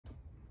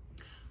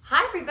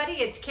Hi everybody,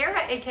 it's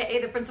Kara,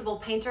 aka the Principal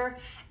Painter,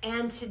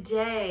 and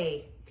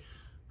today,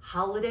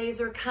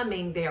 holidays are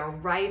coming. They are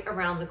right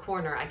around the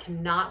corner. I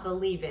cannot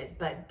believe it,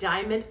 but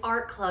Diamond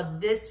Art Club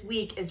this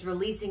week is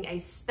releasing a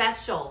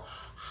special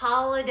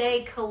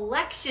holiday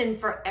collection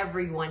for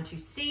everyone to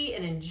see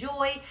and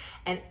enjoy,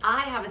 and I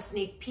have a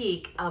sneak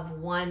peek of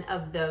one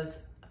of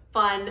those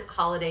fun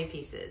holiday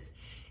pieces.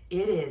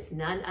 It is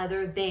none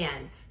other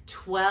than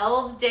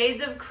 12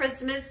 Days of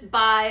Christmas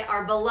by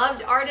our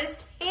beloved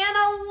artist,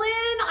 Hannah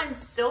Lynn. I'm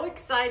so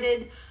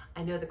excited.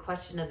 I know the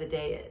question of the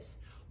day is,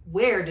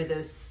 where do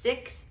those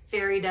 6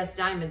 fairy dust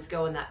diamonds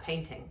go in that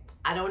painting?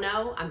 I don't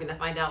know. I'm gonna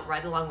find out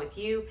right along with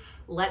you.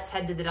 Let's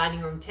head to the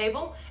dining room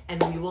table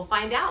and we will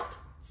find out.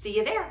 See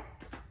you there.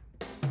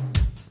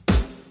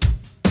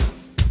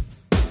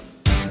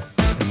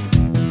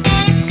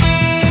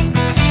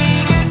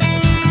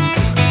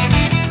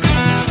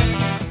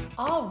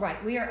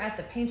 Right, we are at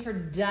the painter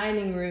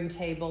dining room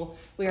table.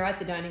 We are at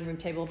the dining room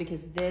table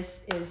because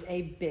this is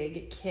a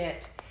big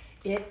kit.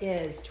 It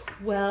is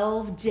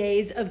 12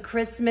 Days of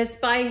Christmas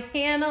by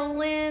Hannah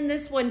Lynn.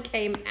 This one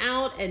came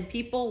out and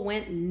people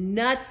went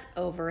nuts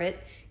over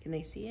it. Can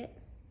they see it?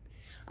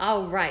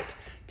 All right,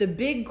 the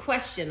big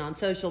question on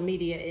social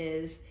media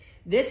is,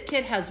 this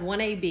kit has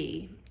 1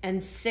 AB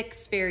and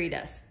 6 fairy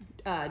dust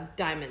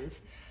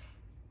diamonds.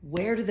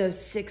 Where do those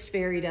 6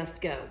 fairy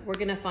dust go? We're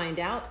gonna find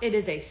out. It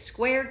is a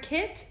square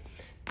kit.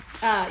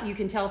 You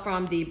can tell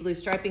from the blue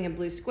striping and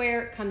blue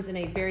square. It comes in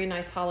a very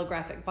nice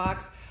holographic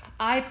box.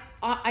 I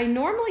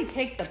normally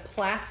take the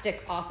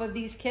plastic off of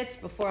these kits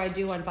before I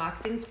do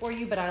unboxings for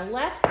you, but I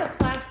left the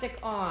plastic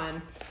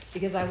on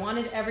because I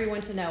wanted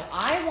everyone to know.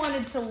 I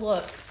wanted to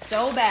look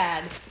so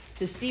bad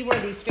to see where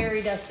these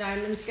fairy dust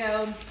diamonds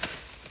go,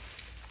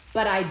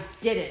 but I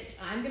didn't.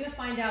 I'm gonna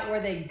find out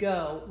where they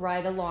go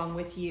right along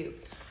with you.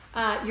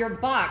 Your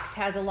box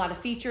has a lot of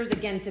features.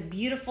 Again, it's a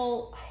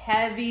beautiful,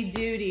 heavy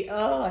duty.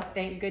 Oh,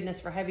 thank goodness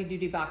for heavy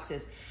duty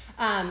boxes.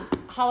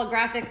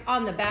 Holographic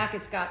on the back.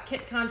 It's got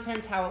kit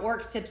contents, how it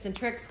works, tips and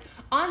tricks.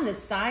 On the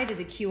side is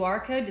a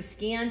QR code to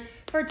scan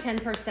for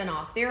 10%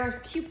 off. There are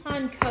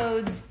coupon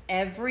codes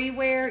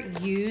everywhere.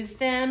 Use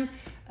them,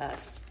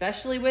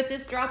 especially with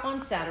this drop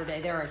on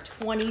Saturday. There are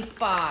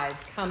 25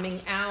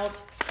 coming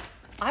out.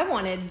 I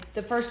wanted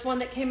the first one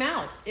that came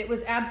out. It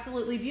was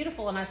absolutely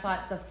beautiful, and I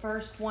thought the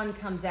first one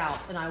comes out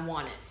and I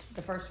want it.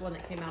 The first one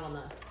that came out on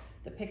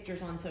the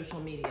pictures on social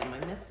media. Am I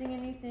missing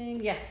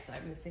anything? Yes,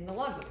 I'm missing the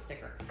logbook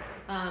sticker.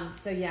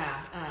 So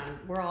yeah,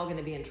 we're all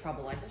gonna be in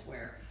trouble, I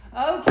swear.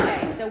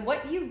 Okay, so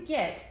what you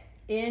get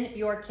in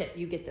your kit,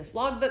 you get this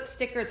logbook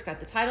sticker. It's got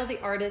the title of the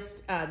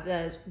artist,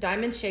 the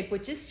diamond shape,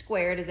 which is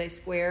squared, is a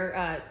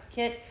square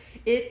kit.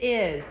 It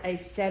is a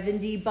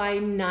 70 by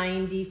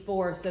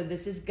 94, so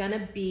this is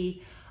gonna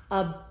be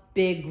a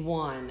big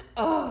one.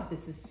 Oh,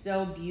 this is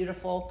so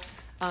beautiful.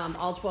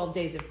 All 12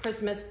 Days of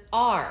Christmas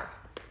are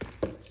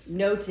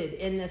noted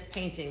in this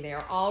painting. They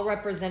are all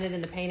represented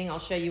in the painting. I'll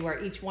show you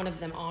where each one of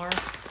them are.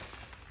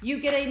 You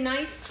get a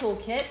nice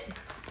toolkit.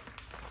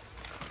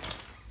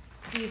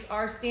 These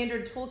are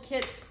standard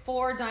toolkits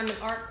for Diamond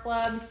Art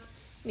Club.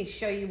 Let me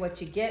show you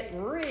what you get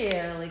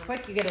really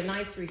quick. You get a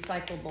nice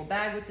recyclable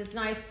bag, which is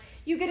nice.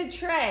 You get a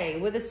tray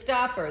with a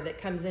stopper that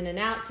comes in and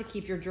out to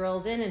keep your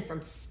drills in and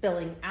from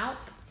spilling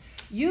out.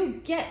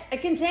 You get a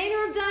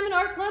container of Diamond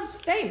Art Club's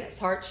famous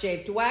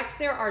heart-shaped wax.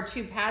 There are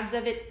 2 pads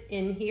of it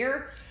in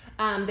here.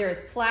 There is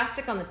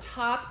plastic on the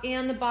top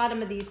and the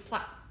bottom of these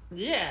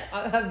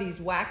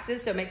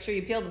waxes, so make sure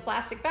you peel the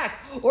plastic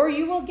back or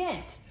you will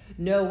get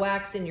no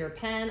wax in your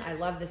pen. I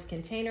love this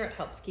container. It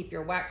helps keep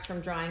your wax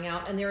from drying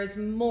out, and there is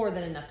more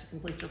than enough to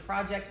complete your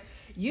project.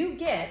 You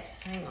get,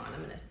 hang on,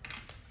 I'm gonna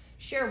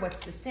share what's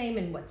the same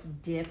and what's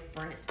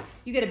different.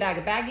 You get a bag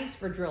of baggies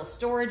for drill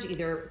storage,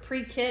 either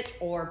pre-kit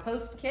or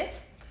post-kit.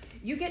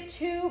 You get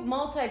 2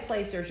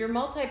 multi-placers. Your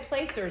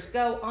multi-placers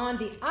go on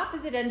the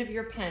opposite end of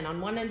your pen. On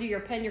one end of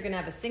your pen, you're gonna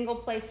have a single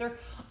placer.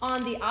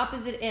 On the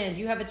opposite end,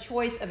 you have a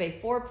choice of a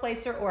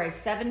 4-placer or a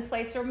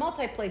 7-placer.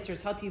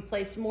 Multi-placers help you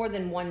place more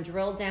than one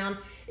drill down.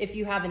 If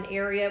you have an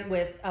area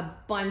with a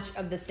bunch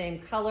of the same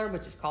color,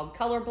 which is called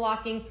color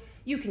blocking,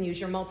 you can use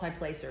your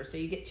multi-placer. So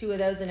you get 2 of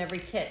those in every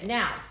kit.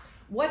 Now,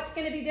 what's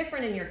gonna be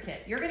different in your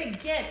kit? You're gonna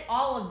get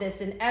all of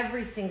this in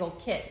every single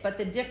kit, but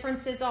the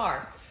differences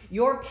are,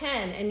 your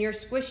pen and your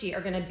squishy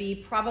are gonna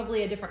be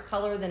probably a different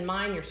color than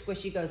mine. Your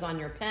squishy goes on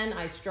your pen.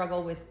 I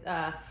struggle with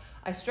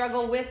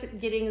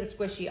getting the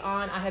squishy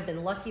on. I have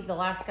been lucky the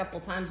last couple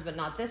times, but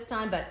not this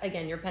time. But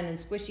again, your pen and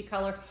squishy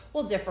color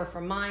will differ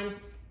from mine.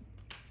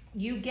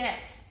 You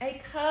get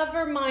a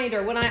cover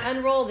minder. When I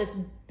unroll this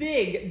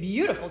big,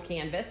 beautiful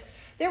canvas,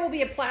 there will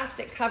be a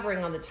plastic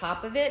covering on the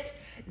top of it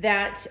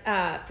that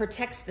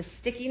protects the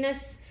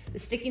stickiness. The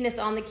stickiness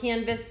on the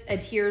canvas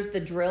adheres the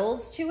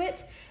drills to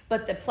it,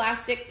 but the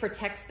plastic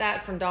protects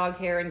that from dog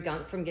hair and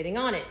gunk from getting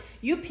on it.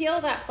 You peel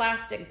that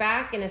plastic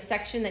back in a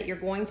section that you're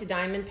going to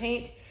diamond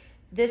paint.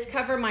 This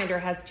cover minder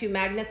has 2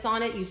 magnets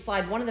on it. You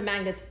slide one of the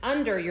magnets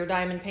under your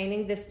diamond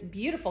painting. This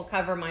beautiful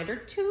cover minder,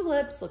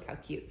 tulips, look how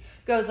cute,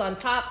 goes on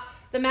top.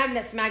 the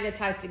magnets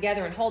magnetize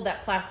together and hold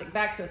that plastic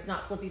back so it's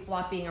not flippy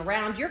flopping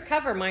around. Your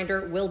cover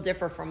minder will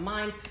differ from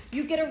mine.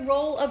 You get a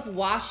roll of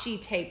washi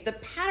tape. The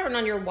pattern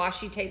on your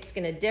washi tape is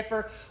going to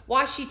differ.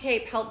 Washi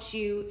tape helps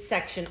you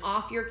section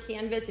off your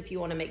canvas if you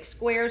want to make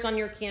squares on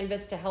your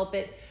canvas to help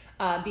it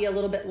be a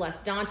little bit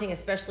less daunting,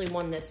 especially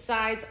one this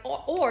size,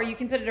 or you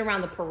can put it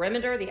around the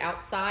perimeter, the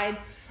outside.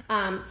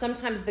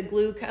 Sometimes the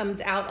glue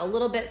comes out a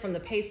little bit from the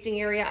pasting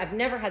area. I've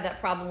never had that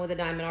problem with a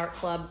Diamond Art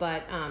Club,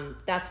 but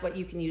that's what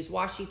you can use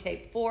washi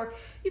tape for.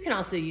 You can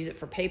also use it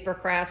for paper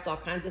crafts, all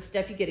kinds of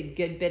stuff. You get a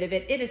good bit of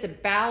it. It is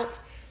about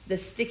the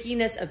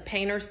stickiness of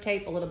painter's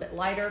tape, a little bit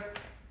lighter.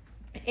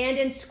 And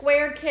in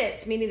square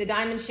kits, meaning the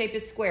diamond shape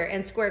is square,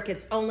 and square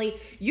kits only,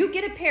 you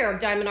get a pair of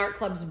Diamond Art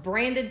Club's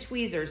branded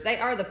tweezers. They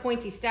are the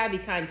pointy,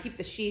 stabby kind. Keep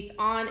the sheath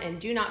on and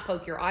do not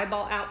poke your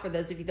eyeball out for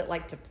those of you that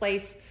like to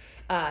place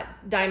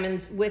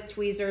diamonds with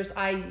tweezers.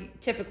 I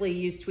typically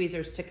use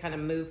tweezers to kind of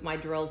move my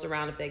drills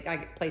around if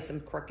I place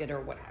them crooked or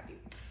what have you.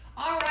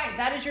 All right,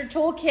 that is your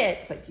tool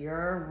kit, but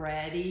you're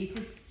ready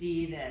to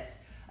see this.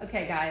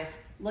 Okay, guys.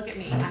 Look at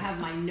me. I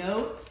have my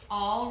notes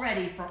all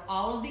ready for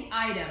all of the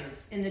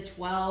items in the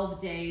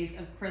 12 days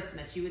of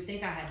Christmas. You would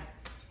think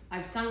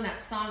I've sung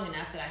that song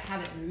enough that I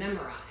have it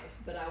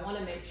memorized, but I want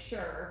to make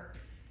sure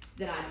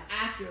that I'm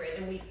accurate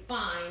and we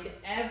find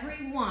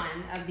every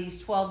one of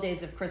these 12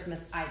 days of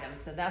Christmas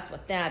items. So that's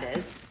what that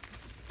is.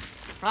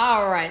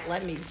 All right,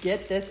 let me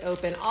get this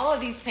open. All of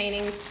these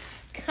paintings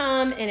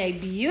come in a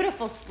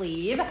beautiful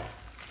sleeve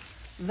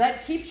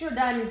that keeps your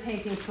diamond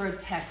painting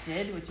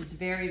protected, which is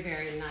very,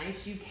 very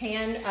nice. You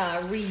can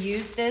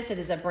reuse this. It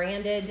is a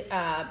branded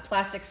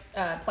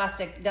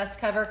plastic dust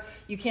cover.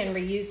 You can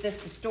reuse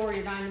this to store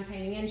your diamond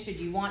painting in should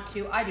you want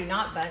to. I do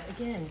not, but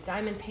again,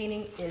 diamond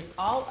painting is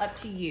all up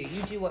to you.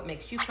 You do what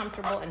makes you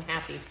comfortable and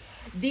happy.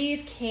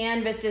 These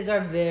canvases are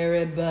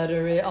very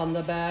buttery on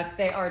the back.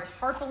 They are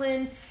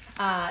tarpaulin.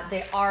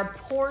 They are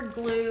poured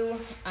glue,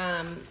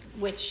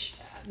 which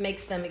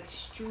makes them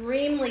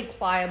extremely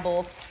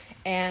pliable,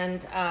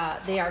 and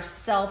they are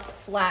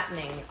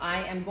self-flattening.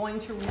 I am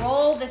going to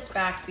roll this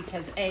back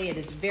because A, it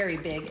is very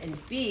big, and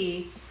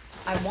B,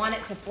 I want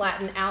it to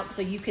flatten out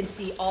so you can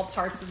see all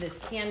parts of this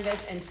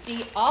canvas and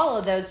see all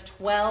of those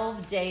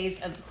 12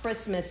 days of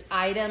Christmas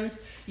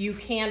items. You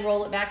can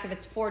roll it back if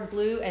it's poured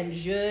glue, and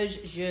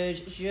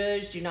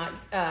zhuzh. Do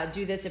not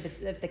do this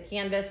if the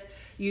canvas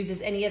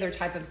uses any other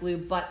type of glue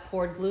but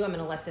poured glue. I'm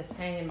gonna let this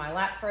hang in my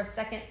lap for a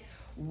second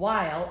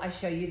while I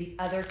show you the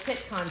other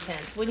kit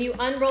contents. When you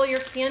unroll your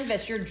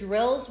canvas, your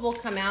drills will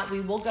come out.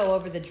 We will go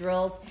over the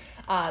drills.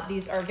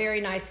 These are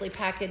very nicely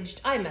packaged.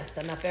 I mess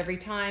them up every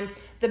time.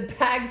 The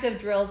bags of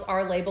drills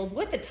are labeled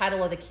with the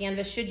title of the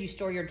canvas should you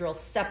store your drills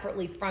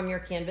separately from your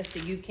canvas so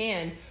you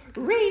can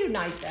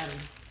reunite them.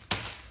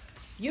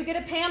 You get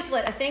a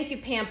pamphlet, a thank you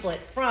pamphlet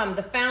from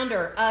the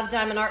founder of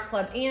Diamond Art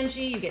Club,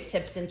 Angie. You get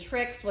tips and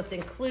tricks, what's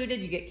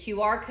included. You get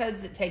QR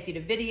codes that take you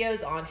to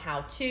videos on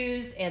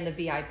how-tos and the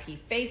VIP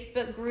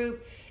Facebook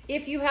group.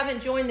 If you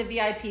haven't joined the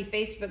VIP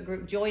Facebook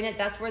group, join it.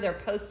 That's where they're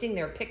posting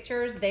their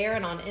pictures there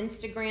and on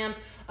Instagram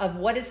of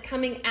what is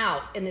coming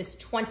out in this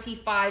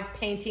 25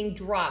 painting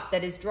drop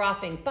that is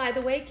dropping. By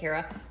the way,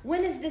 Kara,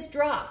 when is this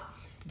drop?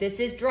 This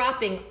is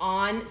dropping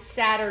on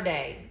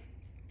Saturday.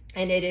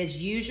 And it is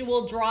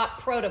usual drop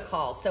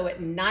protocol. So at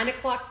 9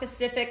 o'clock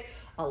Pacific,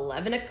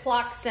 11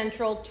 o'clock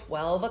Central,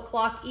 12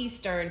 o'clock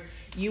Eastern,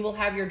 you will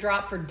have your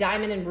drop for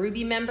Diamond and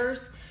Ruby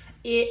members.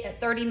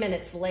 30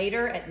 minutes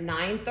later at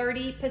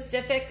 9:30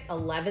 Pacific,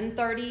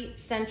 11:30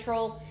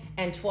 Central,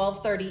 and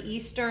 12:30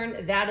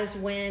 Eastern, that is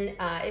when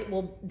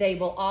they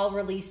will all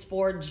release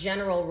for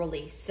general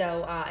release.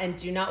 So, and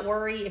do not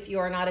worry if you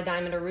are not a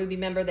Diamond or Ruby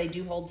member, they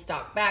do hold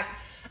stock back.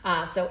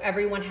 So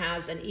everyone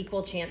has an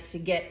equal chance to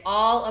get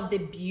all of the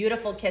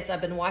beautiful kits.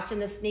 I've been watching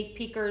the sneak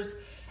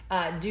peekers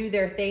do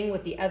their thing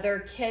with the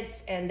other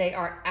kits, and they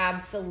are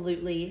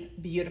absolutely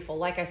beautiful.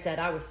 Like I said,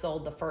 I was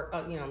sold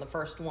the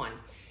first one.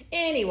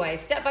 Anyway,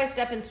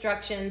 step-by-step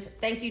instructions.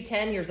 Thank you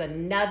 10. Here's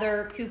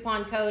another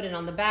coupon code, and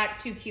on the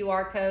back, 2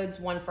 QR codes,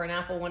 one for an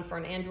Apple, one for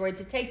an Android,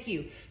 to take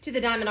you to the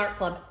Diamond Art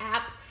Club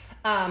app.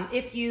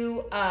 If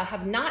you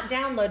have not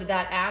downloaded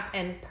that app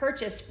and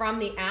purchased from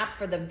the app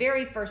for the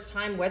very first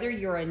time, whether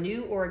you're a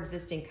new or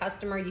existing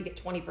customer, you get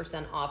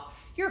 20% off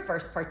your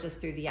first purchase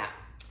through the app.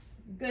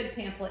 Good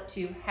pamphlet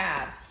to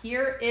have.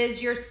 Here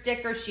is your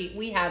sticker sheet.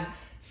 We have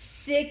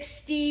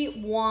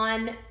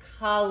 61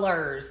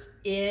 colors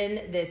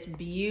in this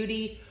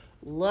beauty.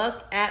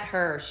 Look at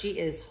her. She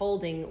is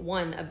holding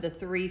one of the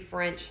 3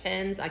 French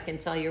hens, I can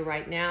tell you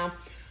right now.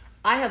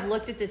 I have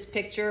looked at this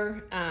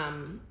picture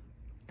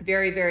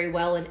very, very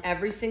well, and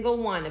every single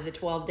one of the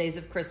 12 days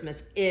of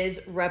Christmas is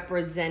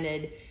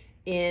represented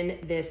in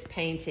this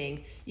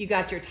painting. You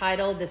got your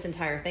title. This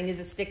entire thing is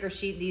a sticker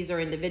sheet. These are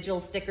individual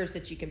stickers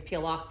that you can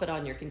peel off, put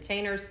on your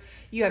containers.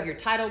 You have your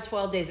title,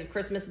 12 Days of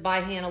Christmas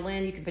by Hannah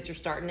Lynn. You can put your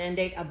start and end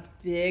date, a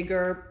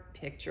bigger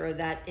picture of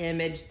that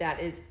image. That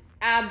is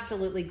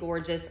absolutely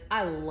gorgeous.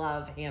 I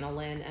love Hannah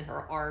Lynn and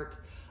her art.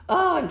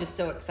 Oh, I'm just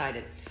so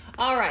excited.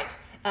 All right.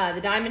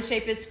 The diamond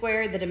shape is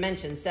square, the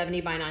dimension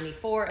 70 by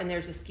 94, and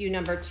there's a SKU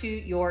number to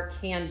your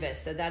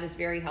canvas. So that is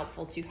very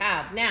helpful to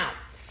have. Now,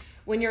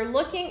 when you're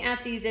looking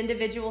at these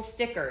individual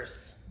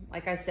stickers,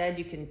 like I said,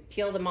 you can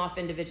peel them off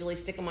individually,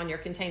 stick them on your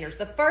containers.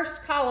 The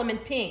first column in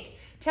pink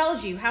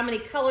tells you how many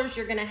colors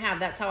you're gonna have.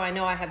 That's how I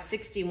know I have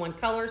 61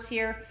 colors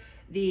here.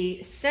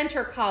 The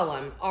center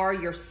column are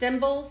your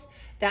symbols.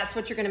 That's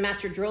what you're gonna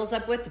match your drills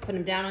up with to put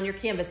them down on your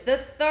canvas. The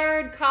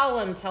third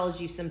column tells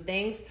you some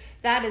things.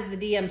 That is the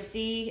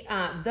DMC,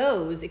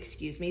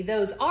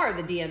 those are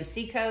the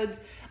DMC codes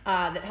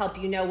that help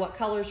you know what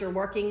colors you're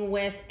working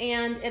with,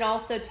 and it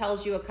also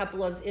tells you a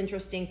couple of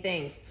interesting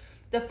things.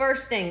 The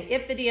first thing,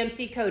 if the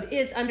DMC code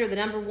is under the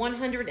number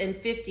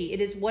 150,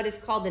 it is what is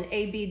called an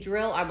AB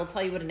drill. I will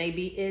tell you what an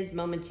AB is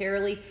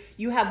momentarily.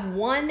 You have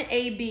one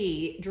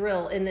AB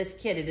drill in this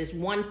kit. It is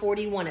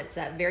 141. It's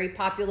that very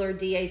popular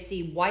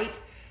DAC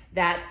white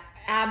that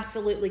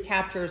absolutely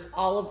captures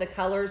all of the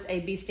colors.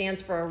 AB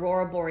stands for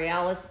Aurora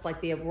Borealis. It's like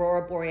the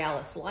Aurora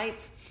Borealis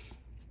lights.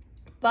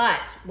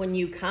 But when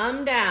you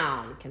come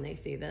down, can they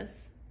see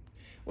this?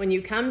 When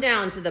you come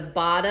down to the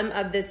bottom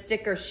of this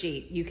sticker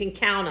sheet, you can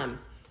count them.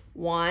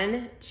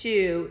 1,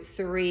 2,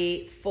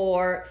 3,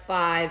 4,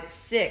 5,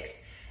 6.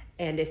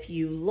 And if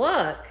you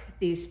look,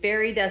 these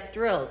fairy dust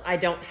drills, I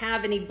don't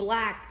have any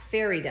black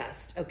fairy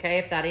dust, okay?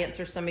 If that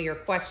answers some of your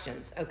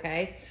questions,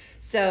 okay?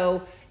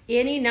 So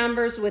any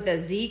numbers with a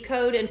Z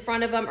code in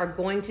front of them are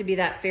going to be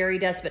that fairy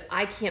dust, but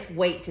I can't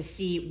wait to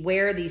see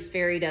where these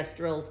fairy dust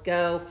drills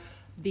go.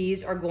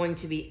 These are going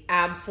to be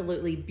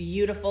absolutely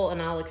beautiful,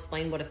 and I'll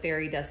explain what a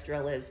fairy dust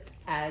drill is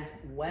as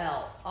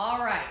well. All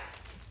right.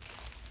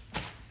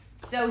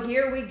 So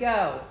here we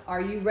go.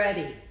 Are you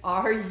ready?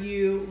 Are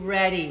you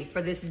ready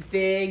for this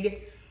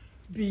big,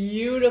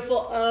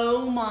 beautiful,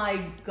 oh my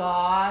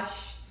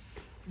gosh.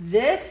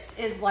 This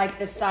is like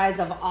the size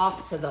of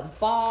Off to the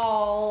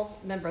Ball.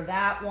 Remember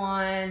that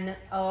one?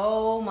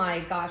 Oh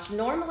my gosh.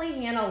 Normally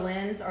Hannah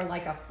Lynn's are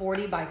like a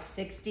 40 by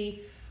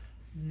 60.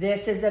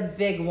 This is a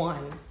big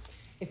one.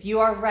 If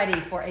you are ready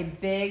for a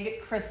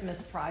big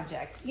Christmas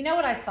project. You know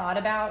what I thought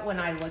about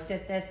when I looked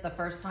at this the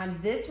first time?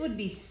 This would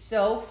be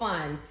so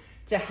fun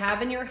to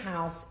have in your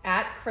house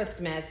at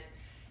Christmas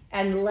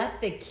and let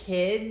the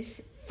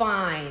kids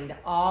find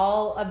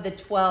all of the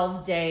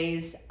 12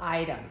 days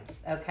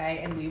items, okay?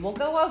 And we will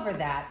go over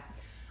that.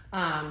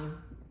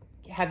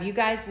 Have you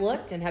guys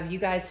looked and have you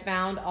guys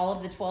found all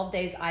of the 12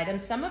 days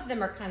items? Some of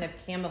them are kind of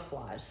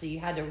camouflage, so you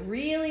had to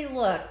really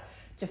look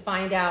to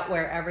find out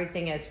where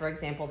everything is. For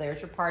example,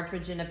 there's your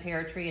partridge in a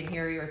pear tree, and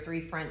here are your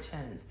 3 French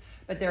hens.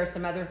 But there are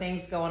some other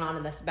things going on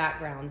in this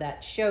background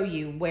that show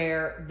you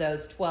where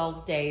those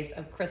 12 days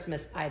of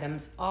Christmas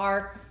items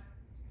are.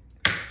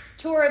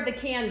 Tour of the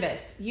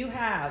canvas. You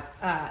have,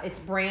 it's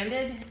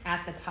branded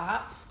at the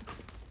top.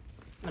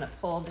 I'm gonna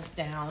pull this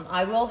down.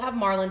 I will have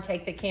Marlon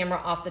take the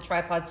camera off the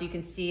tripod so you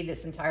can see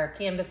this entire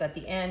canvas at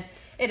the end.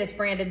 It is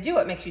branded Do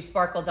It Makes You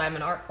Sparkle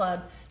Diamond Art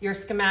Club. Your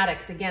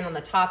schematics, again, on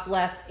the top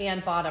left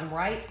and bottom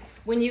right.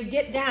 When you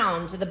get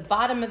down to the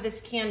bottom of this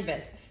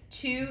canvas,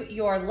 to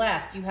your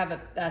left, you have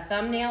a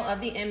thumbnail of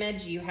the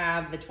image. You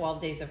have the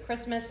 12 Days of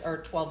Christmas, or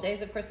 12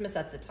 Days of Christmas,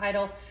 that's the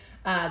title,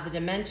 the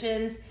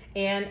dimensions,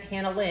 and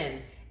Hannah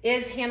Lynn.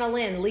 Is Hannah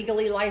Lynn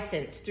legally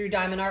licensed through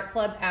Diamond Art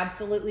Club?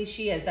 Absolutely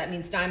she is. That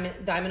means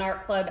Diamond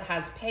Art Club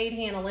has paid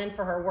Hannah Lynn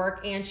for her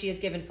work, and she has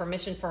given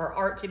permission for her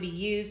art to be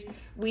used.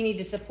 We need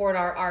to support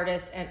our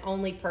artists and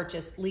only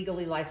purchase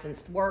legally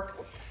licensed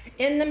work.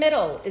 In the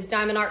middle is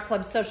Diamond Art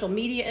Club's social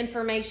media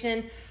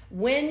information.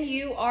 When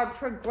you are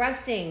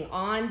progressing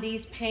on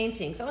these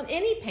paintings, on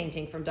any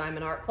painting from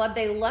Diamond Art Club,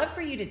 they love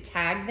for you to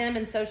tag them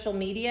in social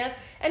media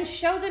and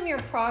show them your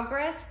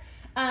progress.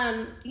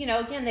 You know,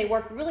 again, they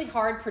work really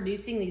hard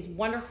producing these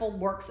wonderful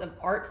works of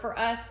art for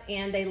us,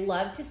 and they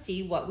love to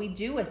see what we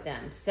do with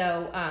them.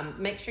 So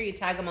make sure you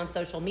tag them on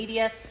social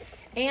media.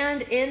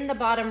 And in the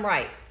bottom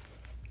right,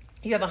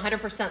 you have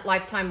 100%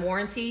 lifetime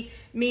warranty,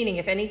 meaning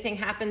if anything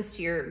happens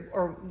to your,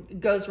 or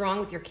goes wrong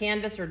with your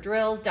canvas or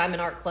drills,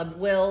 Diamond Art Club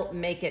will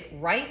make it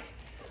right.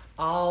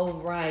 All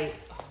right.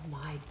 Oh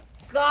my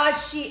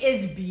gosh, she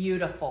is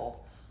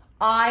beautiful.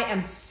 I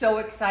am so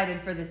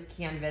excited for this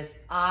canvas.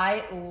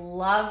 I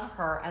love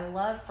her. I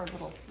love her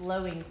little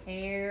flowing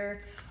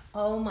hair.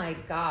 Oh my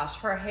gosh.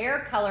 Her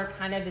hair color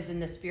kind of is in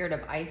the spirit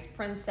of Ice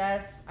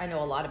Princess. I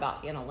know a lot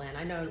about Hannah Lynn.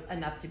 I know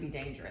enough to be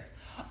dangerous.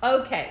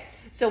 Okay,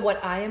 so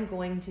what I am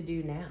going to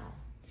do now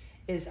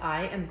is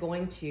I am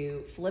going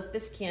to flip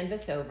this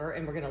canvas over,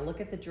 and we're going to look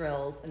at the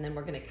drills, and then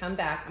we're going to come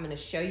back. I'm going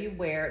to show you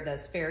where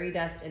those fairy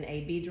dust and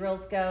AB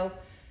drills go,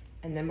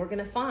 and then we're going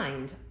to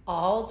find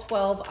all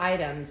 12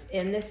 items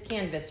in this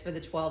canvas for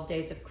the 12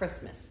 days of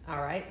Christmas.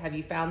 All right, have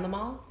you found them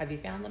all? Have you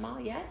found them all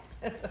yet?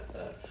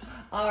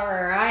 All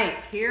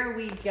right, here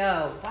we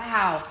go.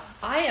 Wow,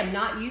 I am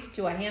not used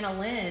to a Hannah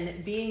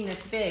Lynn being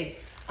this big.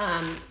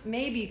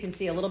 Maybe you can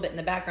see a little bit in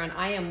the background.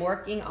 I am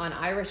working on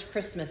Irish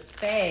Christmas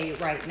Faye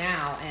right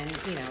now, and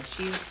you know,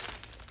 she's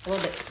a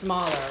little bit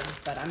smaller,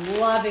 but I'm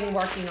loving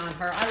working on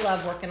her. I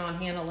love working on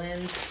Hannah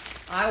Lynn's.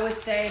 I would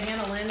say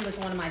Hannah Lynn was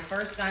one of my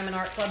first diamond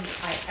art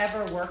clubs I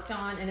ever worked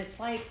on, and it's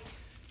like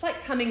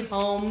coming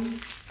home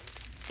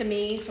to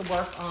me to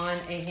work on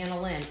a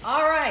Hannah Lynn.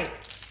 All right.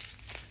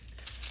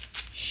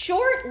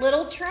 Short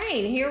little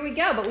train. Here we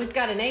go. But we've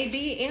got an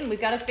AB and we've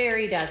got a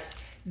fairy dust.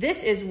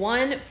 This is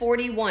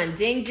 141.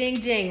 Ding, ding,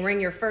 ding. Ring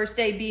your first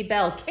AB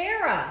bell.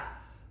 Kara,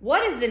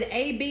 what is an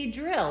AB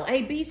drill?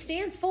 AB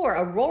stands for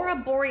Aurora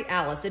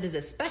Borealis. It is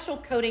a special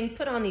coating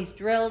put on these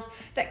drills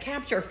that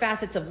capture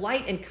facets of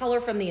light and color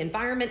from the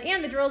environment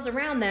and the drills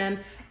around them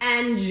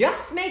and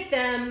just make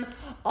them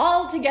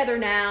all together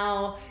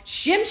now.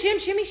 Shim, shim,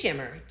 shimmy,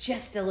 shimmer.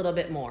 Just a little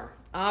bit more.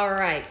 All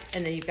right,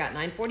 and then you've got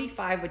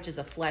 945, which is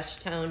a flesh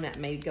tone that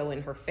may go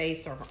in her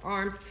face or her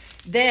arms.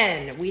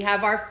 Then we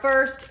have our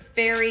first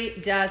fairy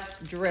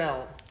dust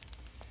drill.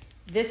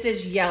 This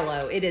is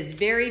yellow. It is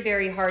very,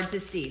 very hard to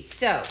see.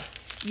 So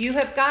you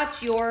have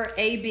got your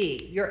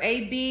AB. Your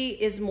AB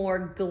is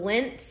more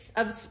glints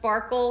of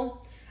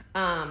sparkle.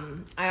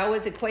 I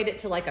always equate it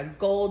to like a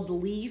gold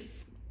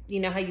leaf. You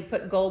know how you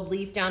put gold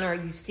leaf down, or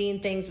you've seen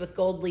things with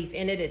gold leaf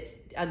in it. It's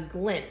a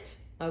glint,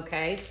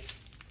 okay?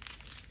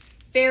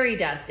 Fairy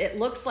dust. It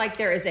looks like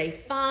there is a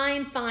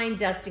fine, fine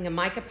dusting of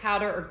mica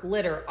powder or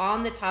glitter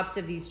on the tops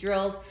of these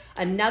drills.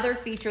 Another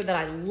feature that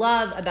I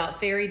love about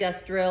fairy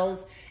dust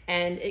drills,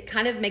 and it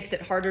kind of makes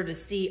it harder to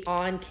see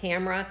on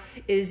camera,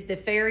 is the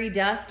fairy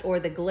dust or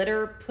the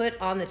glitter put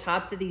on the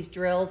tops of these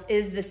drills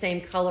is the same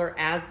color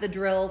as the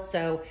drill.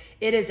 So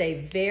it is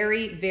a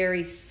very,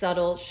 very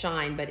subtle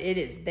shine, but it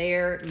is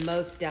there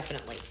most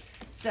definitely.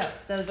 So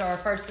those are our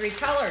first three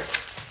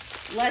colors.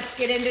 Let's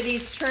get into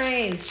these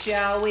trains,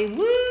 shall we?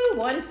 Woo,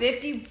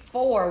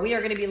 154. We are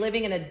going to be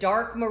living in a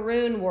dark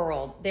maroon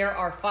world. There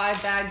are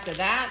 5 bags of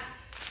that.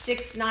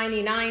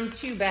 $6.99,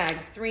 2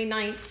 bags,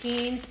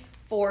 $3.19,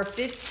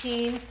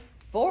 $4.15,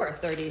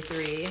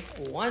 $4.33,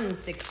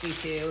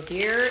 $1.62.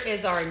 Here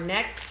is our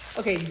next.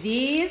 Okay,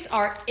 these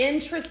are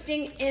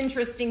interesting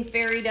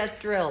fairy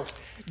dust drills.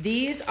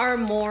 These are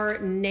more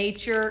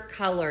nature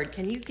colored.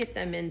 Can you get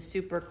them in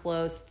super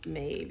close?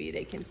 Maybe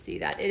they can see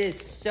that. It is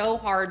so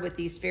hard with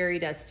these fairy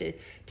dust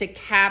to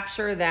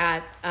capture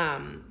that,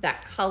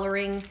 that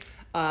coloring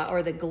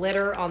or the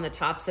glitter on the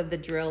tops of the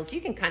drills.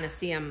 You can kind of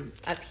see them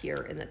up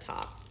here in the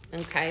top.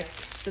 Okay,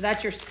 so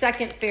that's your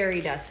second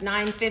fairy dust,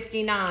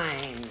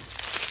 $9.59.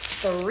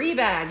 3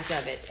 bags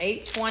of it,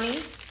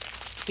 $8.20.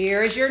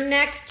 Here's your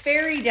next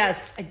fairy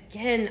dust.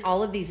 Again,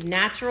 all of these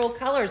natural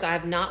colors. I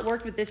have not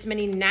worked with this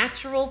many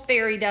natural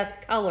fairy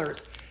dust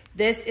colors.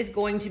 This is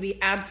going to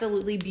be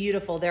absolutely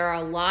beautiful. There are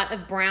a lot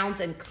of browns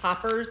and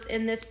coppers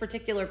in this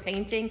particular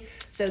painting.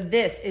 So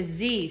this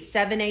is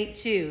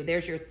Z782.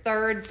 There's your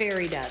third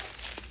fairy dust.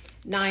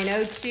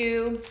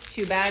 $9.02,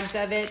 2 bags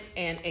of it,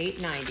 and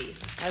 $8.90.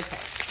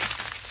 Okay,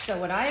 so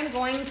what I am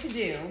going to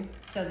do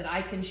so that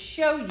I can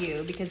show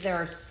you, because there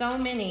are so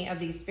many of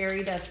these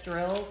fairy dust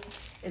drills,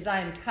 is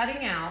I am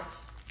cutting out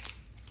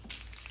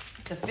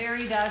the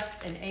fairy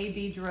dust and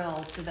AB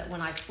drills so that when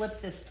I flip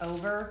this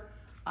over,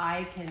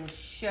 I can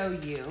show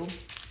you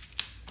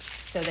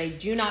so they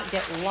do not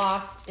get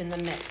lost in the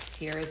mix.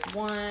 Here is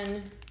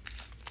one.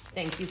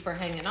 Thank you for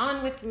hanging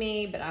on with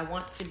me, but I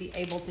want to be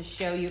able to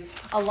show you.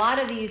 A lot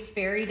of these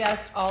fairy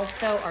dust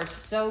also are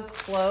so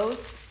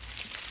close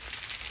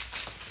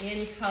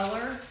in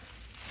color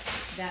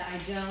that I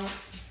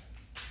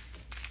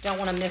don't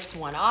want to miss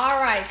one.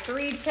 All right,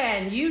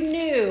 310. You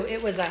knew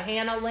it was a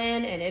Hannah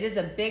Lynn, and it is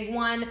a big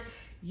one.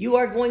 You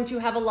are going to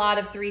have a lot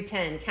of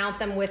 310. Count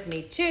them with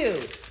me. 2,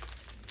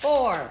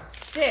 4,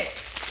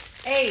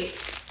 6,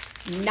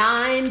 8,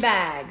 9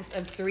 bags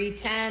of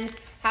 310.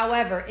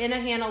 However, in a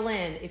Hannah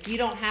Lynn, if you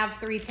don't have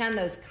 310,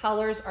 those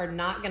colors are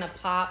not going to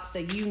pop. So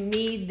you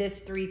need this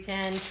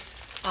 310.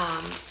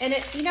 And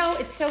it, you know,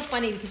 it's so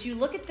funny because you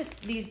look at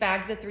these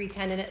bags of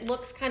 310 and it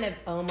looks kind of,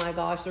 oh my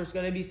gosh, there's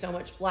going to be so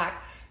much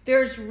black.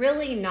 There's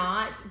really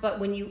not, but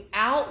when you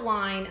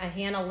outline a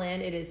Hannah Lynn,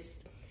 it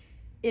is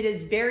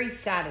very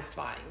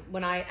satisfying.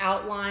 When I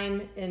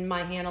outline in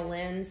my Hannah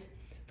Lynns,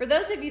 for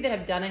those of you that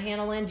have done a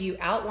Hannah Lynn, do you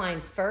outline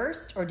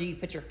first or do you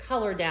put your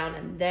color down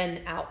and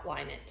then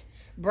outline it?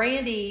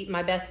 Brandy,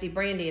 my bestie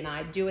Brandy, and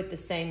I do it the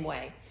same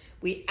way.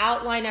 We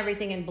outline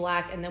everything in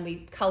black and then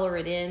we color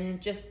it in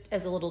just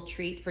as a little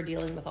treat for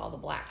dealing with all the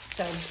black.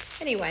 So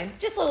anyway,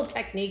 just little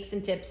techniques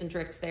and tips and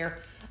tricks there.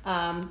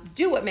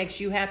 Do what makes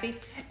you happy.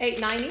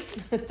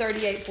 $8.90,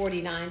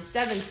 $38.49,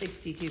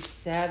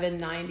 $7.62,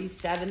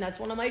 $7.97. That's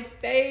one of my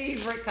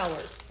favorite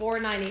colors.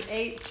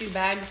 $4.98, 2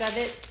 bags of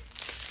it.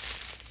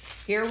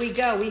 Here we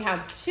go. We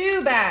have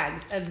 2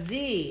 bags of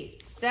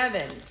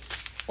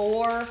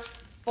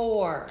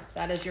Z744.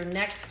 That is your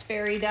next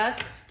fairy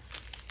dust.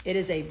 It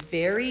is a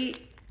very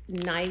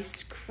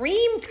nice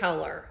cream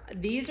color.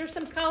 These are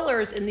some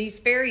colors in these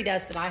fairy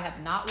dust that I have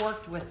not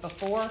worked with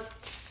before.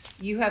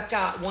 You have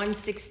got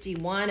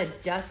 161, a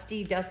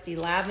dusty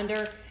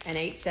lavender, and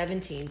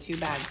 817, 2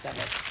 bags of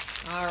it.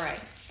 All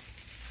right,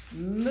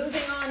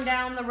 moving on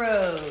down the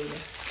road.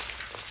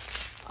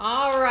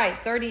 All right. right,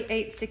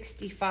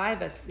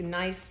 38.65, a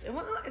nice,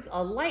 well, it's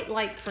a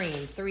light cream.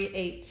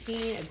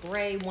 318, a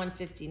gray,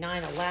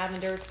 159, a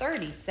lavender,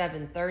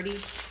 37.30,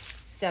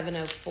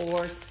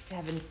 704,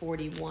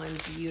 741.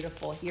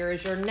 Beautiful. Here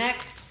is your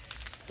next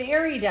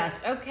fairy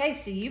dust. Okay,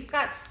 so you've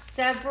got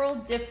several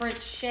different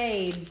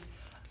shades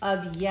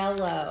of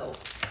yellow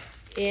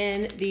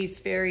in these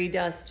fairy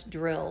dust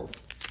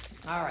drills.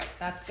 All right,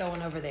 that's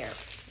going over there.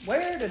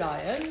 Where did I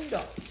end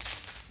up?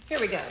 Here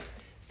we go.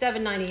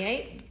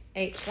 798,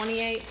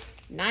 828,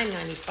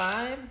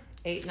 995,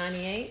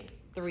 898,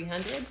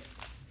 300,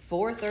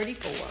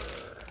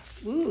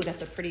 434. Ooh,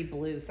 that's a pretty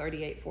blue,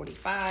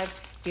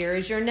 38.45. Here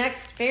is your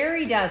next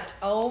fairy dust.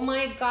 Oh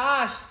my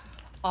gosh.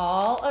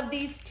 All of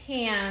these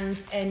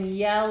tans and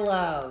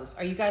yellows.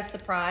 Are you guys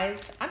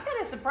surprised? I'm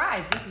kind of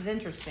surprised. This is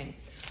interesting.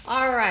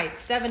 All right,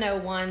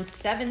 701,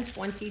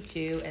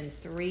 722, and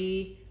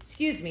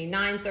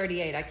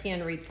 938. I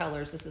can read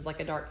colors. This is like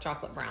a dark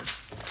chocolate brown.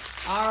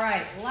 All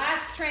right,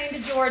 last train to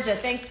Georgia.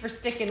 Thanks for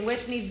sticking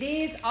with me.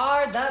 These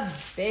are the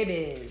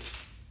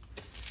babies.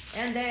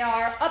 And they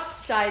are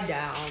upside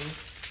down.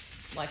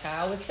 Like I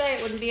always say,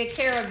 it wouldn't be a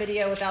Kara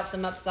video without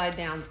some upside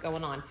downs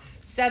going on.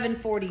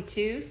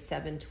 742,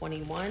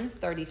 721,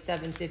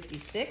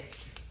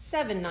 3756,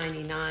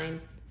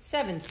 799,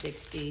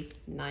 760,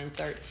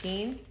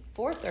 913,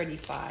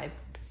 435,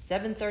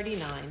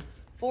 739,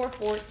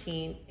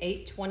 414,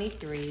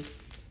 823,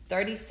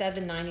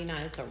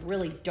 37.99. It's a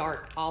really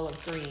dark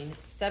olive green.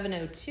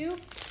 702,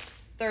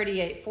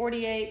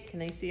 38.48. Can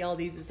they see all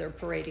these as they're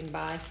parading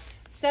by?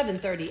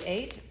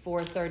 738,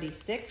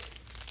 436,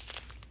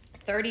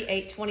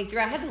 38.23.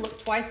 I had to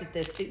look twice at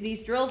this.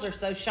 These drills are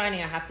so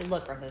shiny, I have to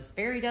look. Are those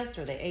fairy dust?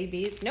 Are they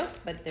ABs? Nope,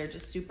 but they're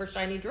just super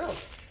shiny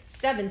drills.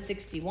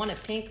 761, a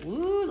pink.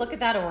 Ooh, look at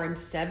that orange.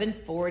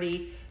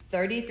 740,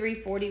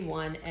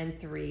 33.41, and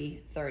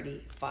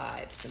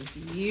 335. Some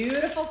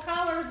beautiful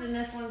colors in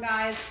this one,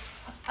 guys.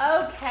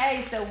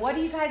 Okay, so what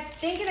are you guys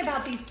thinking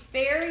about these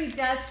fairy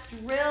dust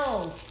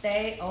drills?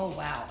 Oh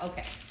wow,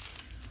 okay.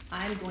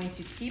 I'm going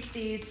to keep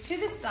these to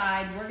the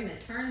side. We're gonna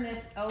turn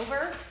this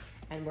over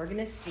and we're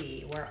gonna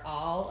see where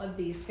all of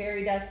these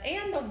fairy dust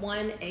and the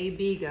one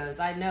AB goes.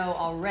 I know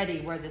already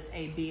where this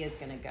AB is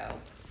gonna go.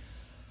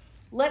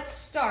 Let's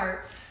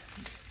start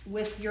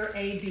with your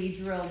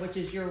AB drill, which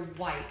is your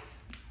white,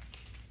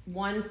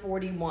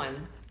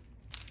 141.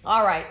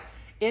 All right,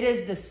 it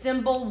is the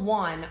symbol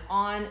 1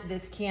 on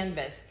this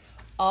canvas.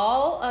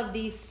 All of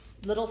these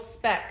little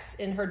specks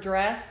in her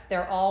dress,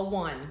 they're all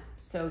 1.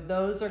 So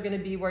those are gonna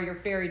be where your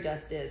fairy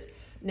dust is.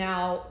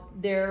 Now,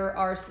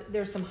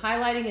 there's some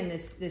highlighting in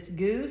this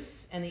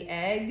goose and the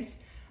eggs.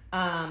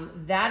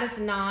 That is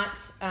not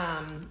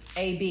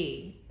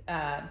AB,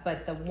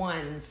 but the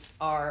ones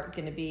are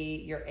gonna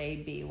be your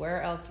AB.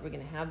 Where else are we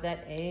gonna have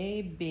that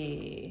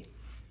AB?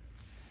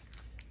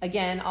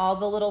 Again, all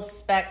the little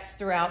specks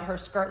throughout her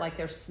skirt, like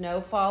there's snow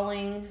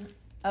falling.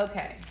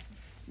 Okay,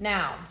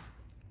 now,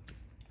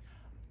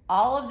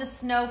 all of the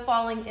snow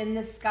falling in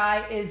the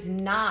sky is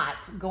not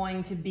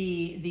going to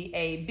be the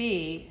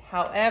AB.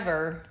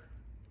 However,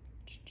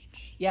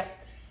 yep,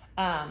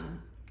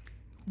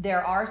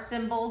 there are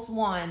symbols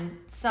 1,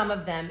 some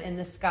of them in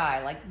the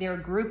sky. Like there are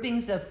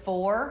groupings of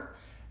 4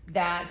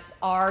 that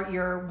are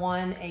your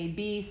 1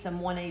 AB, some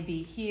 1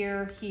 AB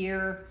here,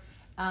 here.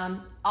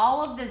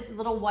 All of the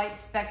little white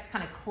specks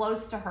kind of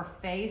close to her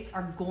face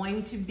are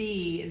going to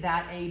be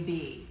that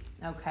AB,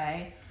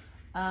 okay?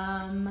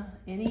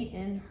 Any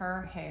in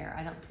her hair?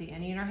 I don't see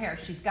any in her hair.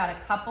 She's got a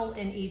couple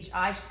in each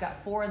eye. She's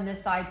got 4 in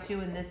this side,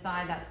 2 in this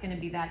side. That's going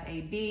to be that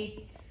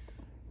AB.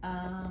 I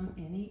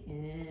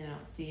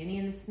don't see any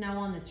in the snow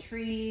on the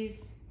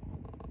trees.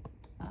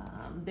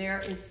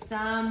 There is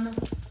some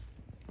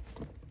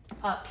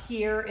up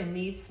here in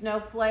these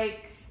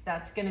snowflakes.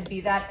 That's going to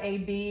be that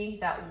AB,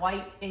 that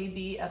white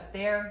AB up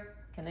there.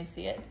 Can they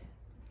see it?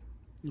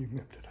 You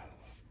nipped it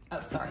out.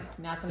 Oh, sorry.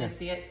 Now can they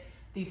see it?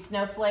 These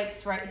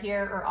snowflakes right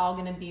here are all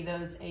going to be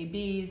those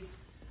ABs.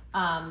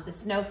 The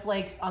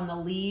snowflakes on the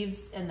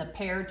leaves in the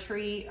pear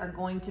tree are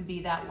going to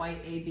be that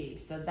white AB.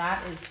 So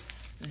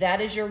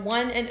that is your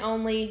one and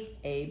only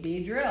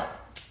AB drill.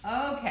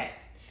 Okay.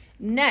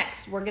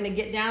 Next, we're going to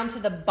get down to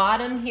the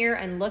bottom here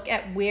and look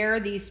at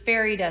where these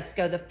fairy dust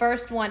go. The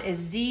first one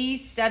is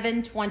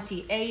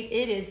Z728.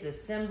 It is the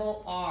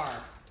symbol R.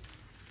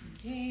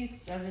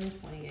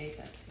 Z728,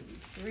 that's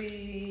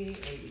 83,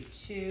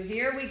 82.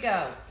 Here we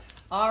go.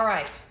 All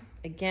right.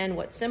 Again,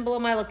 what symbol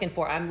am I looking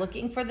for? I'm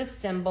looking for the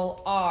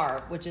symbol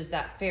R, which is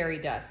that fairy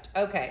dust.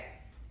 Okay.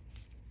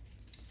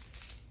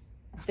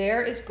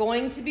 There is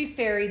going to be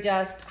fairy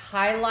dust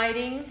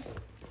highlighting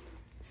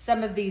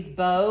some of these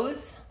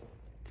bows.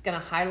 It's going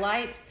to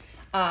highlight.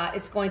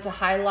 It's going to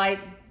highlight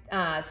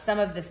some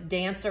of this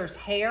dancer's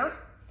hair.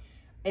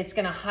 It's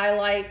going to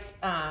highlight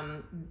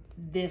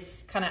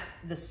this kind of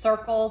the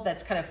circle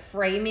that's kind of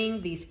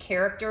framing these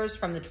characters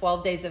from the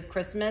 12 Days of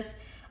Christmas.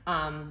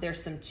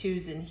 There's some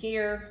 2s in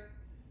here.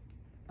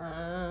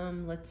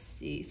 Let's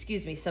see,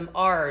 excuse me, some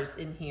R's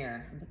in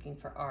here. I'm looking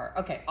for R.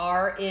 Okay,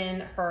 R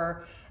in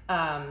her,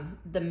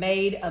 the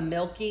Maid a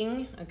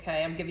Milking.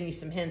 Okay, I'm giving you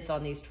some hints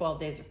on these 12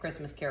 Days of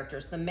Christmas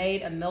characters. The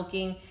Maid a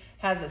Milking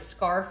has a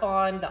scarf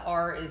on. The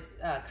R is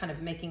kind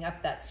of making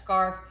up that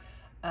scarf.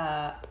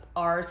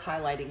 R's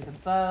highlighting the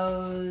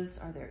bows.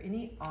 Are there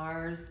any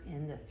R's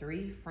in the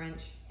Three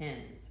French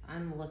Hens?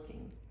 I'm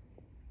looking.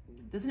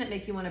 Doesn't it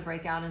make you want to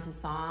break out into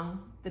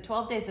song? The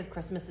 12 Days of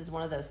Christmas is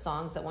one of those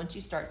songs that once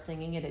you start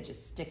singing it, it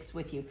just sticks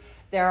with you.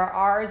 There are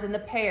R's in the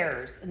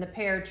pears, in the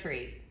pear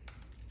tree.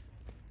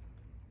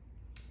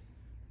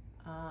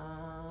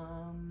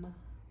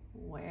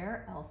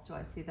 Where else do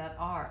I see that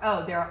R?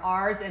 Oh, there are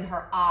R's in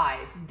her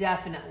eyes,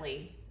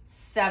 definitely.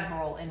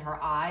 Several in her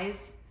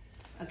eyes.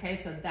 Okay,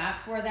 so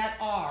that's where that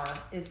R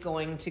is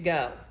going to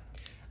go.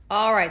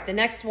 All right, the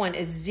next one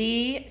is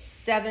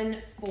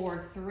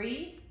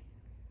Z743.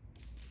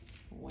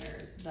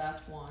 Where's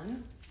that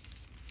one?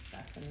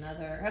 That's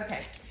another,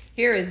 okay.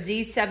 Here is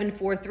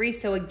Z743.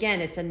 So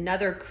again, it's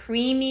another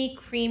creamy,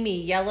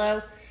 creamy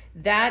yellow.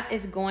 That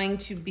is going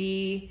to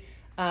be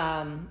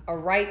a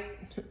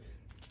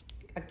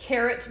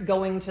carrot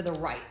going to the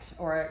right,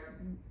 or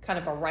kind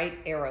of a right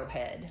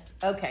arrowhead.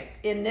 Okay,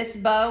 in this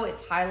bow,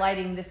 it's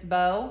highlighting this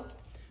bow.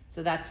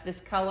 So that's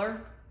this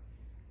color.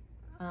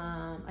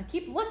 I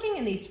keep looking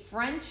in these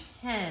French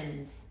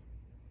hens.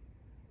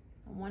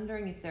 I'm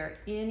wondering if there are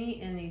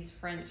any in these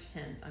French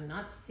hens. I'm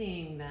not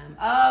seeing them.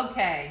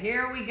 Okay,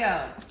 here we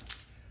go.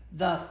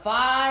 The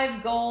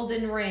 5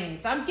 golden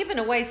rings. I'm giving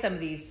away some of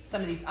these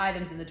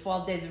items in the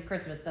 12 Days of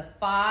Christmas. The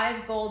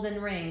 5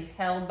 golden rings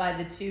held by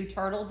the 2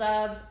 turtle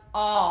doves.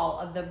 All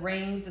of the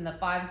rings and the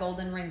 5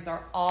 golden rings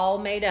are all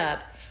made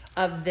up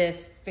of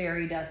this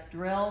fairy dust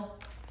drill.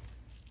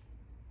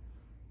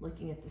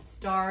 Looking at the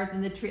stars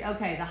and the tree.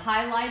 Okay, the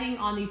highlighting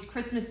on these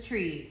Christmas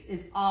trees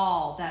is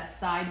all that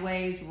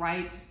sideways,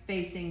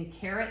 right-facing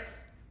carrot.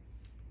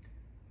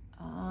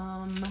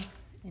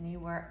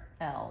 Anywhere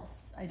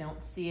else? I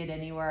don't see it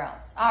anywhere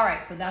else. All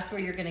right, so that's where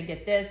you're gonna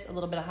get this, a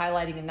little bit of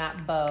highlighting in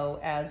that bow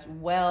as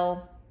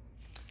well.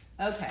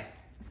 Okay,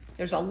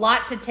 there's a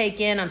lot to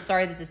take in. I'm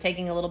sorry this is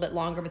taking a little bit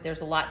longer, but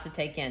there's a lot to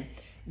take in.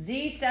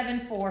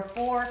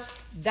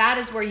 Z744, that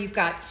is where you've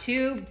got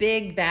 2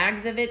 big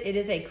bags of it. It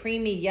is a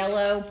creamy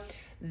yellow.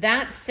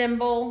 That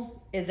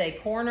symbol is a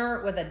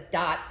corner with a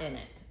dot in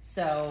it.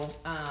 So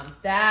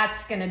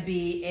that's gonna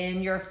be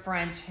in your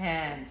French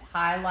hens,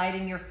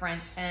 highlighting your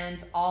French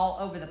hens all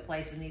over the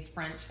place in these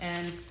French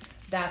hens.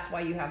 That's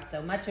why you have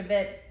so much of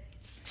it.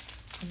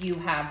 You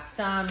have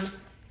some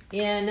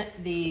in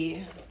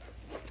these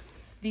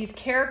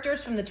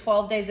characters from the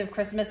 12 Days of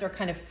Christmas are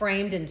kind of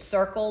framed in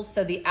circles,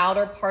 so the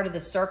outer part of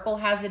the circle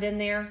has it in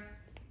there.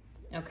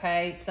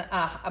 Okay, so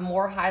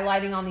more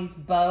highlighting on these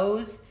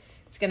bows.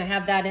 It's gonna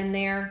have that in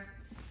there.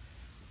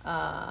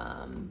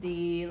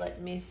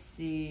 Let me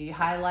see,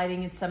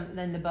 highlighting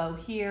in the bow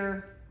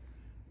here.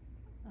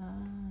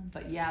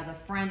 But yeah, the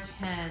French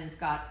hens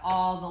got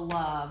all the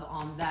love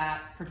on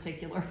that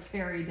particular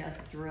fairy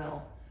dust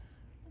drill.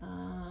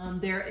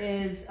 There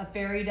is a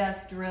fairy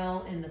dust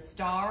drill in the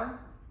star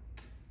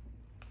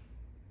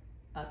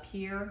up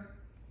here.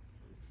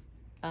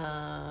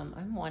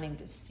 I'm wanting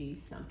to see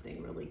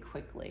something really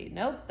quickly.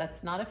 Nope,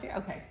 that's not a fair.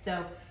 Okay,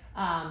 so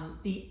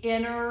the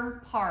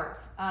inner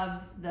parts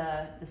of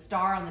the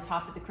star on the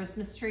top of the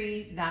Christmas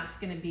tree, that's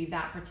going to be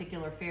that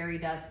particular fairy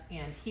dust.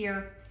 And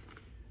here,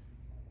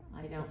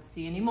 I don't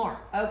see any more.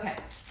 Okay,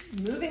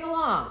 moving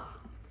along.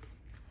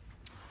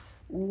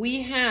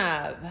 We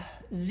have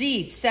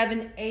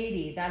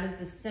Z780. That is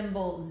the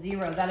symbol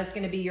 0. That is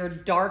going to be your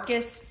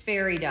darkest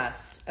fairy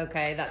dust.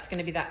 Okay, that's going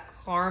to be that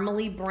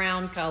caramely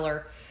brown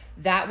color.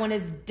 That one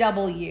is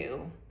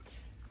W.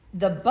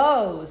 The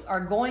bows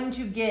are going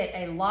to get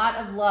a lot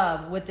of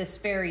love with this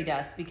fairy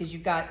dust because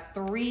you've got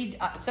 3,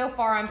 so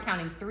far I'm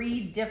counting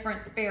 3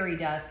 different fairy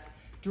dust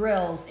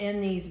drills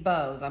in these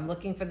bows. I'm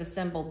looking for the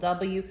symbol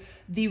W.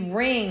 The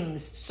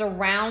rings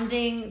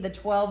surrounding the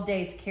 12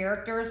 Days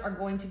characters are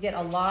going to get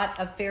a lot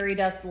of fairy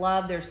dust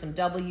love. There's some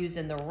W's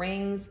in the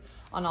rings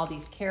on all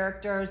these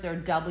characters. There are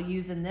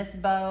W's in this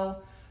bow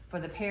for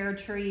the pear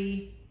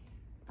tree.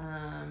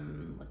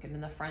 Looking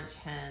in the French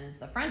hens.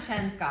 The French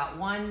hens got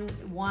one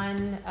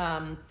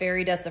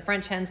fairy dust. The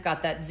French hens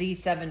got that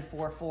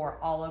Z744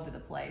 all over the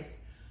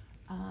place.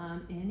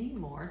 Any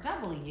more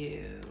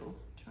W?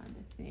 Trying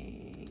to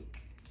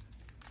think.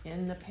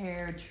 In the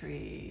pear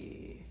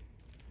tree.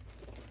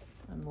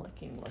 I'm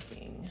looking.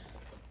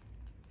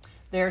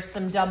 There's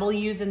some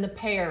W's in the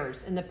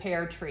pears in the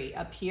pear tree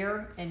up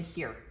here and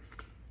here.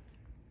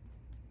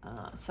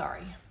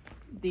 Sorry.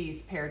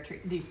 These pears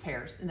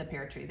in the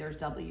pear tree. There's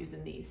W's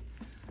in these.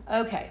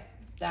 Okay,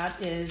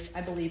 that is,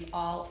 I believe,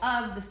 all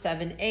of the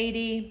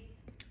 780.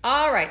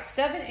 All right,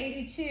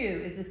 782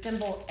 is the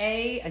symbol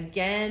A.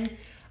 Again,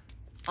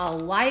 a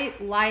light,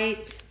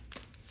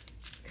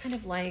 kind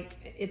of like,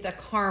 it's a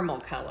caramel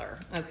color,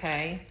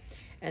 okay?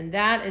 And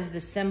that is the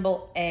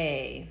symbol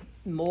A.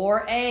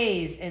 More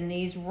A's in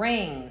these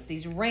rings.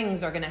 These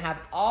rings are going to have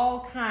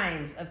all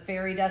kinds of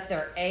fairy dust. There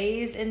are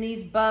A's in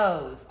these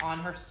bows on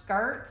her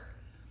skirt.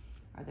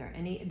 Are there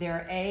any? There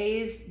are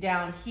A's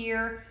down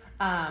here.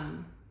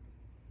 I'm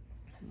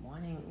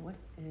wanting, what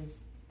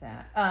is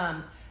that?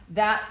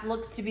 That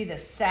looks to be the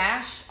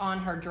sash on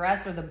her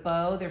dress or the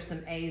bow. There's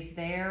some A's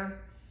there.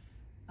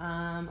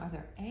 Are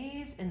there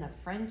A's in the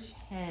French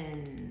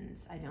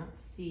hens? I don't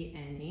see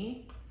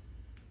any.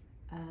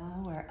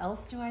 Where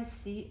else do I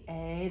see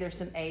A? There's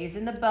some A's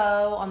in the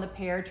bow on the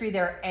pear tree.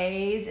 There are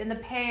A's in the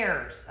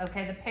pears.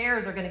 Okay, the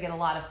pears are going to get a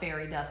lot of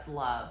fairy dust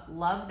love.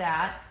 Love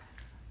that.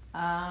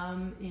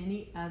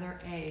 Any other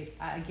A's?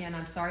 Again,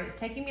 I'm sorry. It's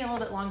taking me a little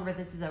bit longer, but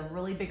this is a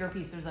really bigger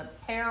piece. There's a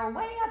pear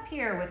way up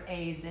here with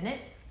A's in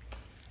it.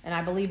 And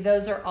I believe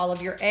those are all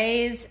of your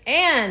A's.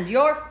 And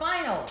your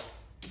final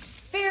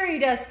fairy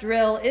dust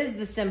drill is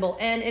the symbol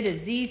N. It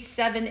is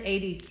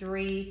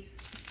Z783.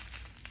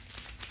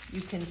 You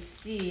can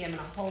see, I'm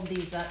going to hold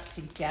these up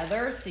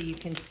together so you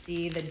can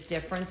see the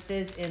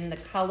differences in the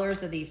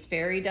colors of these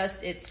fairy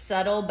dust. It's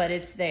subtle, but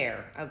it's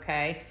there,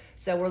 okay?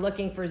 So we're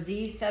looking for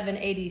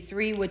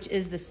Z783, which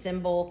is the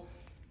symbol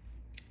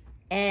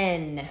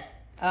N.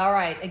 All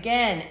right,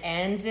 again,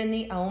 N's in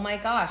the, oh my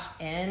gosh,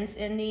 N's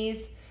in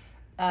these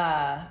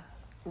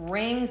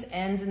rings,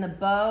 N's in the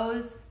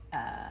bows.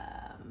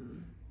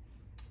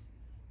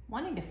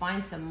 Wanting to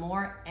find some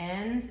more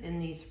N's in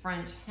these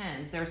French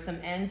hens. There's some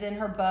N's in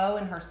her bow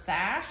and her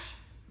sash.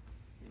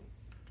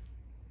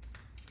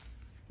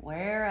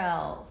 Where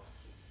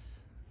else?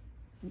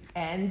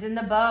 N's in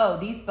the bow.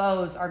 These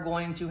bows are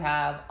going to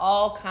have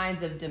all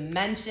kinds of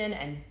dimension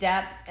and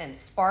depth and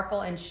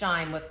sparkle and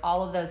shine with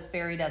all of those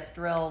fairy dust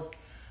drills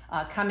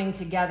coming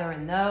together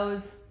in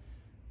those.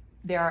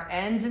 There are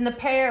N's in the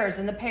pears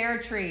in the pear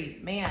tree.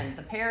 Man,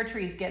 the pear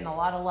tree is getting a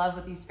lot of love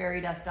with these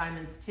fairy dust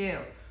diamonds too.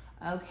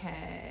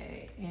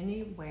 Okay,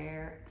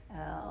 anywhere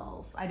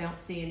else? I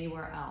don't see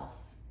anywhere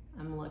else.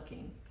 I'm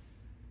looking.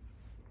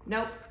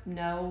 Nope,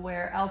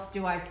 nowhere else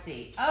do I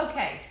see.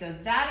 Okay, so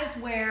that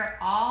is where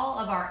all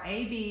of our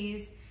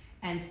ABs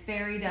and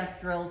fairy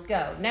dust drills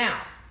go. Now,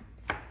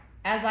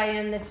 as I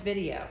end this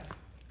video,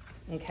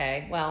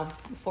 okay, well,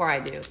 before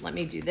I do, let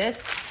me do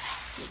this.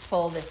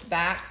 Pull this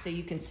back so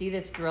you can see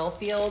this drill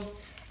field.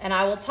 And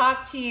I will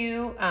talk to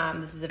you.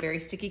 This is a very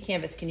sticky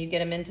canvas. Can you get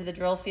them into the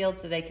drill field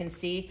so they can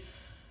see?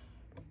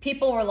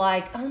 People were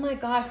like, oh my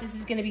gosh, this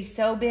is gonna be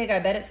so big. I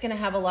bet it's gonna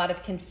have a lot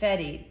of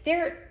confetti.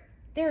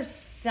 There's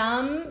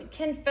some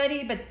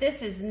confetti, but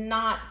this is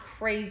not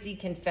crazy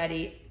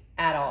confetti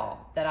at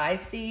all that I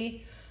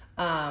see.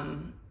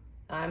 I'm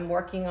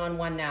working on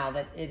one now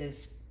that it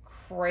is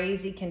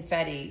crazy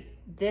confetti.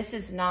 This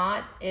is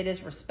not, it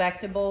is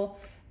respectable.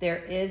 There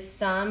is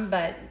some,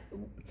 but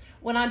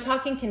when I'm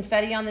talking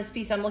confetti on this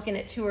piece, I'm looking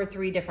at 2 or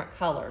 3 different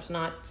colors,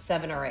 not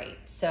 7 or 8.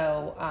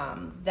 So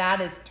that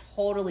is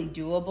totally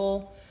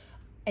doable.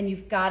 And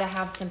you've got to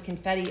have some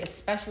confetti,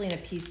 especially in a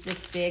piece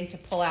this big, to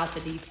pull out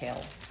the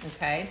detail,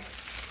 okay?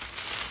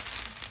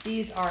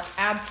 These are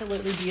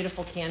absolutely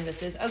beautiful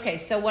canvases. Okay,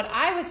 so what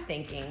I was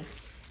thinking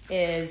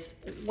is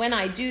when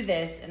I do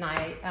this, and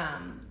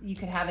you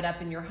could have it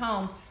up in your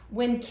home,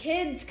 when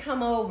kids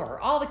come over,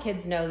 all the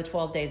kids know the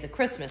 12 Days of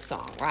Christmas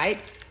song, right?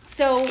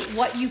 So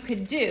what you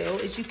could do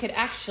is you could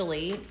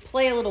actually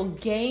play a little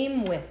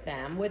game with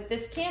them. With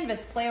this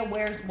canvas, play a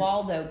Where's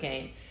Waldo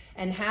game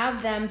and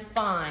have them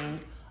find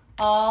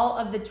all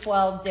of the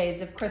 12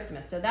 days of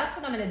Christmas. So that's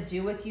what I'm going to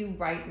do with you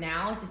right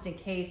now, just in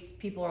case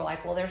people are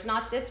like, well, there's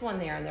not this one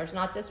there and there's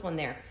not this one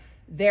there.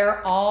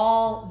 They're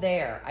all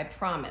there, I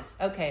promise.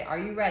 Okay, are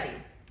you ready?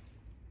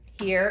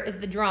 Here is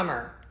the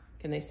drummer.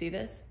 Can they see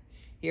this?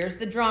 Here's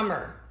the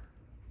drummer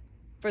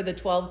for the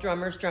 12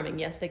 drummers drumming.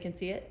 Yes, they can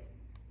see it?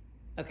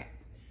 Okay.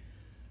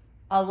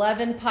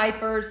 11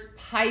 pipers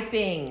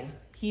piping.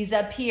 He's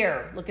up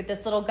here. Look at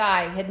this little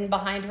guy hidden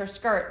behind her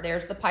skirt.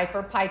 There's the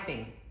piper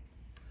piping.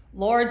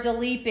 Lord's a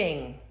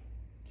leaping.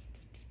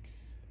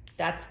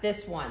 That's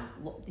this one.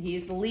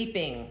 He's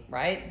leaping,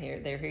 right?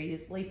 Here he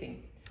is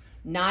leaping.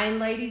 9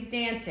 ladies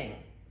dancing.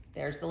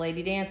 There's the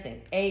lady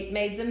dancing. 8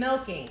 maids a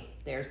milking.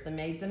 There's the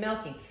maids a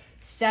milking.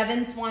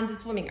 7 swans a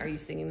swimming. Are you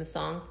singing the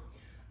song?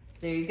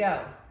 There you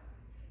go.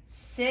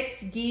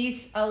 6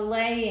 geese a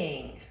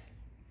laying.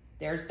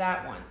 There's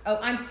that one. Oh,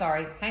 I'm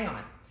sorry. Hang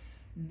on.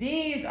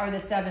 These are the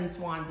 7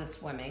 swans a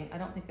swimming. I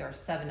don't think there are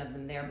 7 of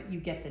them there, but you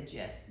get the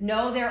gist.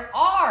 No, there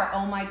are.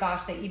 Oh my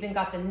gosh, they even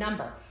got the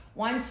number.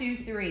 1, 2,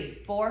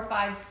 3, 4,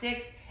 5,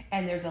 6,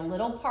 and there's a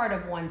little part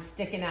of one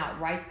sticking out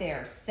right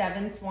there.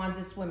 7 swans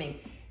a swimming.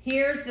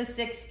 Here's the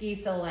 6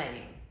 geese a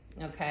laying,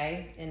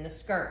 okay, in the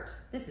skirt.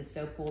 This is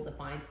so cool to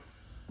find.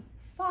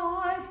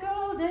 5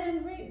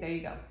 golden rings. There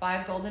you go.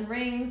 5 golden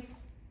rings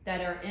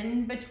that are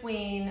in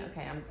between.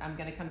 Okay, I'm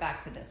going to come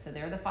back to this. So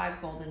there are the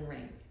 5 golden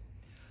rings.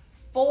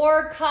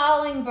 4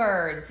 calling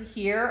birds.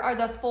 Here are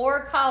the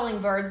 4 calling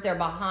birds. They're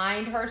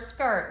behind her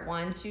skirt.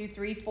 1, 2,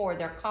 3, 4.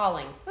 They're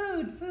calling.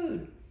 Food,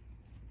 food.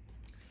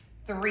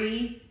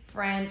 3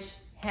 French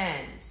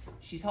hens.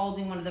 She's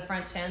holding one of the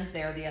French hens.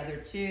 There are the other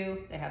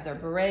 2. They have their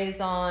berets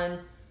on.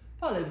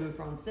 Parlez-vous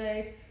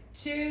français?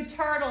 2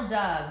 turtle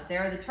doves.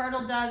 There are the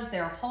turtle doves.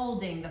 They're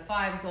holding the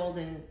 5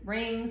 golden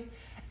rings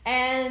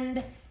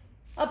and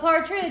a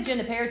partridge in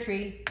a pear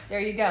tree. There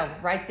you go,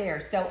 right there.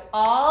 So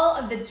all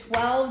of the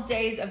 12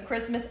 days of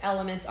Christmas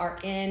elements are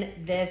in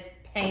this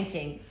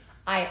painting.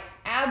 I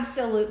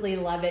absolutely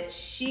love it.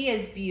 She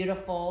is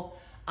beautiful.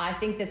 I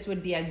think this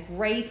would be a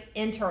great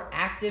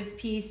interactive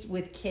piece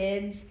with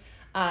kids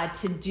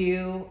to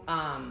do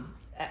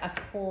a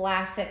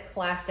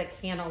classic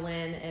Hannah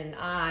Lynn, and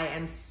I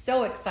am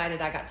so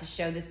excited I got to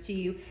show this to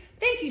you.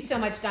 Thank you so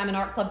much, Diamond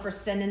Art Club, for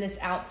sending this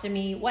out to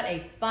me. What a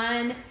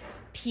fun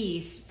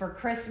piece for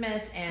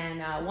Christmas,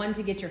 and one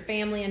to get your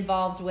family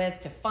involved with,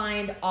 to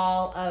find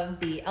all of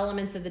the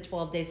elements of the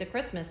 12 days of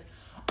Christmas.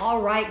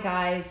 All right,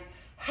 guys.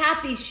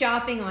 Happy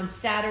shopping on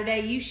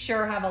Saturday. You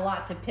sure have a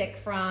lot to pick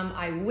from.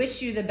 I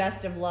wish you the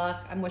best of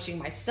luck. I'm wishing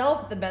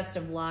myself the best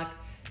of luck.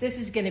 This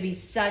is going to be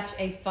such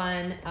a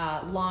fun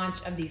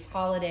launch of these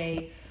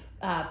holiday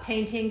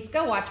paintings.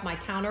 Go watch my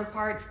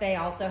counterparts. They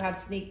also have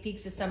sneak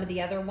peeks of some of the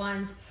other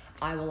ones.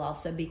 I will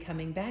also be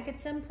coming back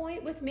at some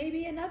point with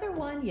maybe another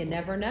one. You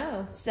never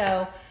know.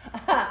 So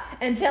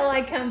until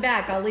I come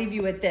back, I'll leave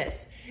you with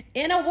this.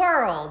 In a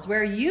world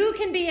where you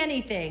can be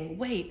anything.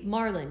 Wait,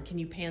 Marlon, can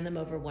you pan them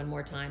over one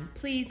more time?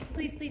 Please,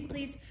 please, please,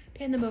 please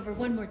pan them over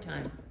one more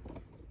time.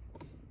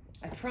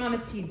 I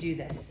promised he'd do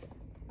this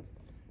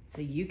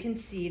so you can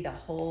see the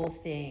whole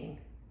thing.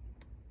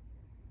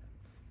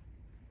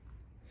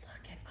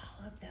 Look at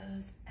all of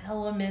those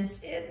elements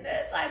in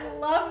this. I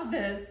love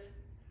this.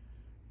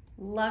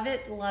 Love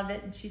it, love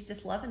it. And she's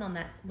just loving on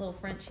that little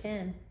French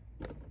hen.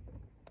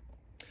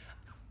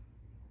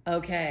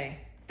 Okay,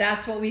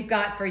 that's what we've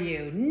got for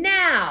you.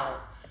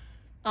 Now,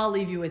 I'll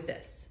leave you with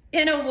this.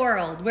 In a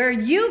world where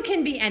you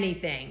can be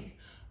anything,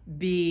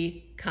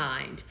 be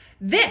kind.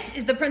 This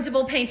is the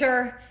Principal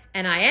Painter,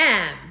 and I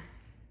am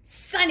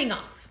signing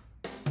off.